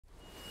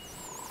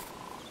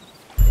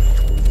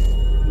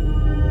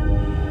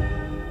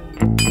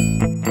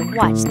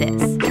Watch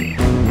this.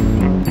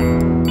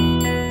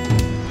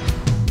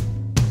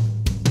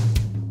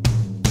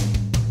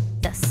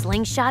 The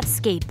slingshot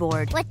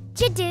skateboard. What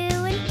you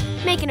doing?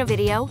 Making a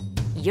video.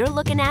 You're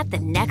looking at the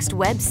next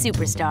web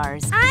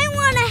superstars. I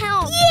want to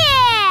help.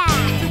 Yeah!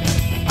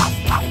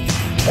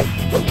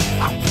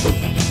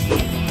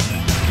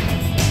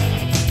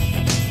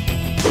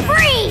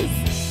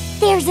 Freeze!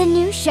 There's a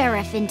new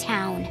sheriff in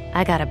town.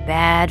 I got a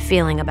bad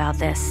feeling about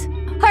this.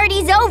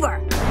 Party's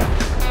over.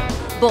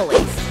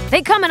 Bullies.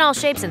 They come in all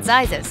shapes and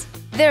sizes.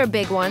 There are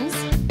big ones.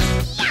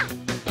 Yeah!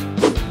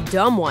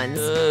 Dumb ones.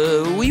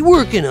 We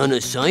working on a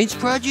science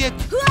project?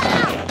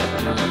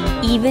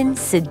 Even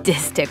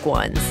sadistic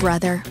ones.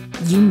 Brother,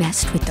 you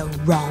messed with the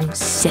wrong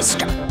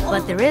sister.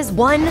 But there is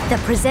one that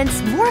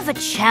presents more of a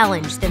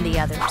challenge than the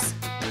others.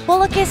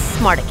 Bullicus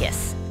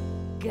Smarticus.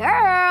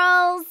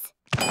 Girls!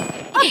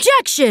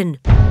 Objection!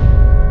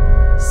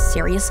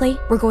 Seriously?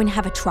 We're going to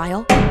have a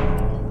trial?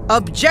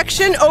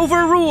 Objection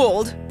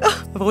overruled.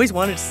 Oh, I've always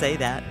wanted to say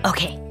that.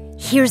 Okay,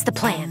 here's the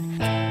plan.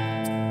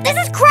 This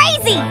is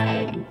crazy!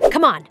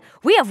 Come on,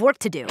 we have work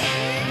to do.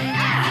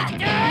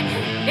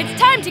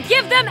 It's time to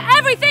give them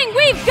everything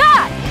we've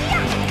got!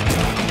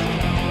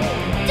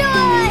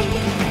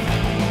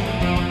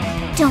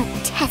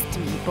 Don't test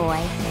me,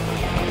 boy.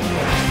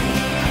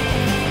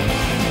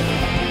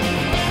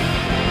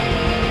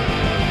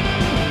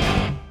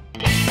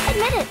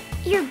 Admit it,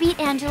 you're beat,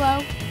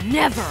 Angelo.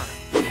 Never!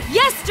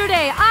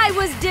 Yesterday I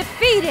was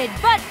defeated,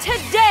 but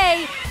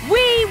today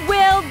we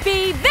will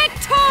be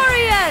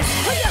victorious!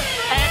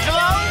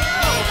 Angelo!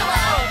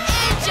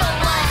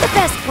 The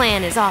best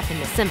plan is often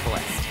the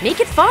simplest. Make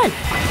it fun.